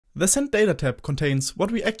The Send Data tab contains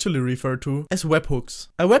what we actually refer to as webhooks.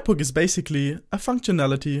 A webhook is basically a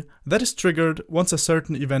functionality that is triggered once a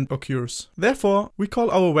certain event occurs. Therefore, we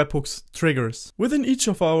call our webhooks triggers. Within each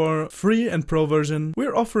of our free and pro version,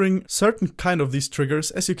 we're offering certain kind of these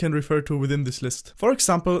triggers as you can refer to within this list. For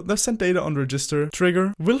example, the Send Data on Register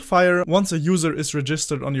trigger will fire once a user is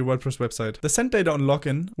registered on your WordPress website. The Send Data on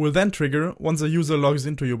Login will then trigger once a user logs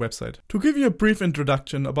into your website. To give you a brief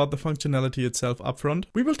introduction about the functionality itself upfront,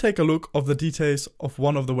 we will take a look of the details of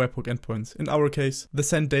one of the webhook endpoints, in our case, the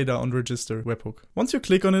Send Data on Register webhook. Once you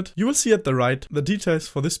click on it, you will see at the right the details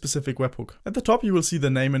for this specific webhook. At the top you will see the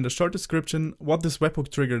name and a short description what this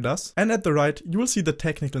webhook trigger does, and at the right you will see the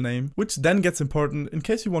technical name, which then gets important in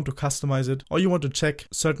case you want to customize it or you want to check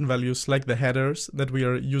certain values like the headers that we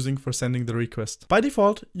are using for sending the request. By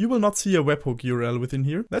default, you will not see a webhook URL within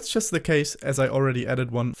here. That's just the case as I already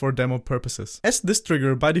added one for demo purposes. As this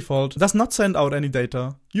trigger by default does not send out any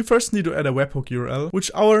data, you first need to add a webhook URL, which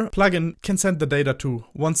our plugin can send the data to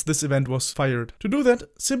once this event was fired. To do that,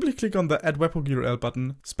 simply click on the Add Webhook URL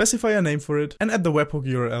button, specify a name for it, and add the webhook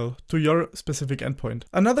URL to your specific endpoint.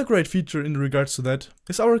 Another great feature in regards to that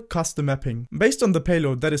is our custom mapping. Based on the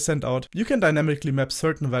payload that is sent out, you can dynamically map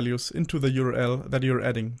certain values into the URL that you're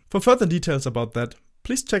adding. For further details about that,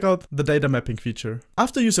 please check out the data mapping feature.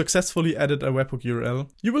 After you successfully added a webhook URL,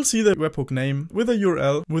 you will see the webhook name with a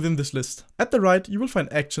URL within this list. At the right, you will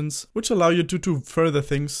find actions which allow you to do further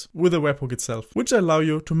things with the webhook itself, which allow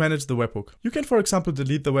you to manage the webhook. You can, for example,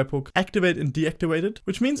 delete the webhook, activate and deactivate it,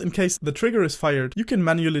 which means in case the trigger is fired, you can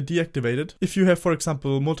manually deactivate it if you have, for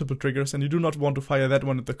example, multiple triggers and you do not want to fire that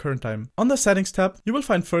one at the current time. On the Settings tab, you will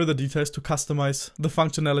find further details to customize the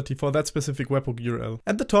functionality for that specific webhook URL.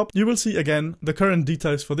 At the top, you will see again the current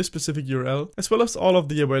details for this specific URL, as well as all of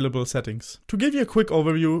the available settings. To give you a quick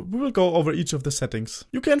overview, we will go over each of the settings.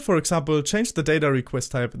 You can, for example, change the data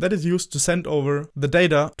request type that is used to send over the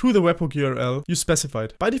data to the webhook URL you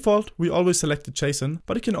specified. By default, we always selected JSON,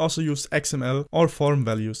 but you can also use XML or form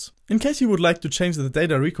values. In case you would like to change the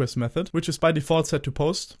data request method, which is by default set to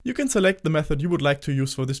POST, you can select the method you would like to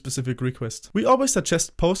use for this specific request. We always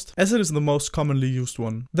suggest POST as it is the most commonly used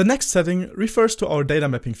one. The next setting refers to our data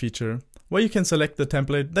mapping feature, where you can select the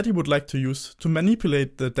template that you would like to use to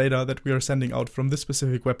manipulate the data that we are sending out from this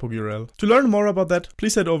specific webhook URL. To learn more about that,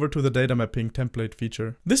 please head over to the data mapping template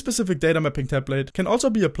feature. This specific data mapping template can also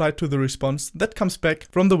be applied to the response that comes back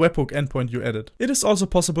from the webhook endpoint you added. It is also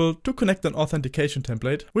possible to connect an authentication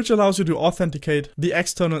template, which allows you to authenticate the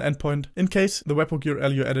external endpoint in case the webhook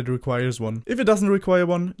URL you added requires one. If it doesn't require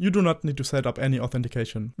one, you do not need to set up any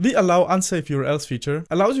authentication. The Allow Unsafe URLs feature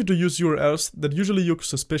allows you to use URLs that usually look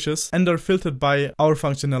suspicious and are filtered by our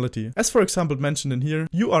functionality. As for example mentioned in here,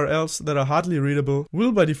 URLs that are hardly readable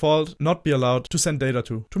will by default not be allowed to send data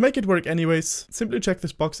to. To make it work anyways, simply check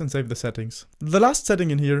this box and save the settings. The last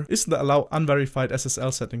setting in here is the Allow Unverified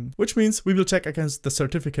Ssl setting, which means we will check against the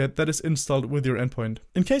certificate that is installed with your endpoint.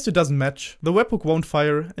 In case it doesn't match, the webhook won't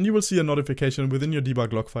fire and you will see a notification within your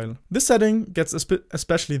debug log file. This setting gets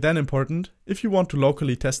especially then important if you want to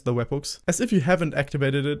locally test the webhooks, as if you haven't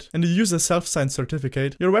activated it and you use a self-signed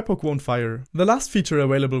certificate, your webhook won't fire. The last feature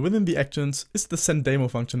available within the actions is the Send Demo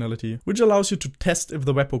functionality, which allows you to test if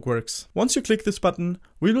the webhook works. Once you click this button,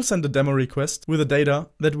 we will send a demo request with the data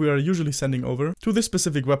that we are usually sending over to this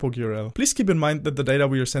specific webhook URL. Please keep in mind that the data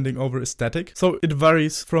we are sending over is static, so it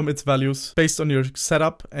varies from its values based on your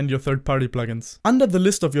setup and your third-party plugins. Under the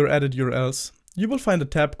list of your added URLs, you will find a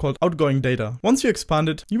tab called Outgoing Data. Once you expand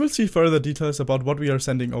it, you will see further details about what we are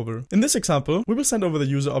sending over. In this example, we will send over the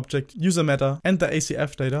user object, user meta, and the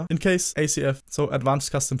ACF data in case ACF, so Advanced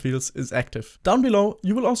Custom Fields, is active. Down below,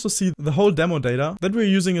 you will also see the whole demo data that we're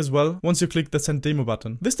using as well once you click the Send Demo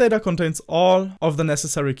button. This data contains all of the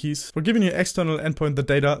necessary keys for giving your external endpoint the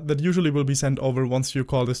data that usually will be sent over once you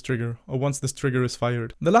call this trigger or once this trigger is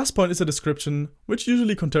fired. The last point is a description, which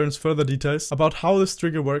usually contains further details about how this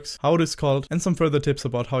trigger works, how it is called, and some further tips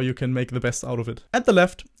about how you can make the best out of it. At the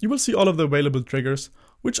left, you will see all of the available triggers,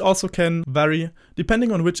 which also can vary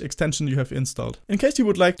depending on which extension you have installed. In case you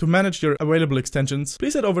would like to manage your available extensions,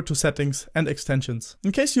 please head over to Settings and Extensions.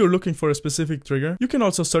 In case you are looking for a specific trigger, you can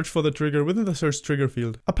also search for the trigger within the Search Trigger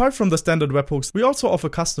field. Apart from the standard webhooks, we also offer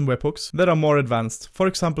custom webhooks that are more advanced. For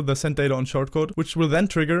example, the Send Data on Shortcode, which will then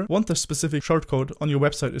trigger once the specific shortcode on your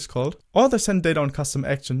website is called, or the Send Data on Custom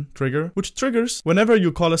Action trigger, which triggers whenever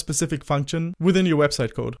you call a specific function within your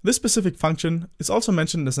website code. This specific function is also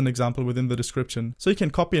mentioned as an example within the description, so you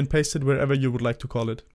can copy and paste it wherever you would like to call it.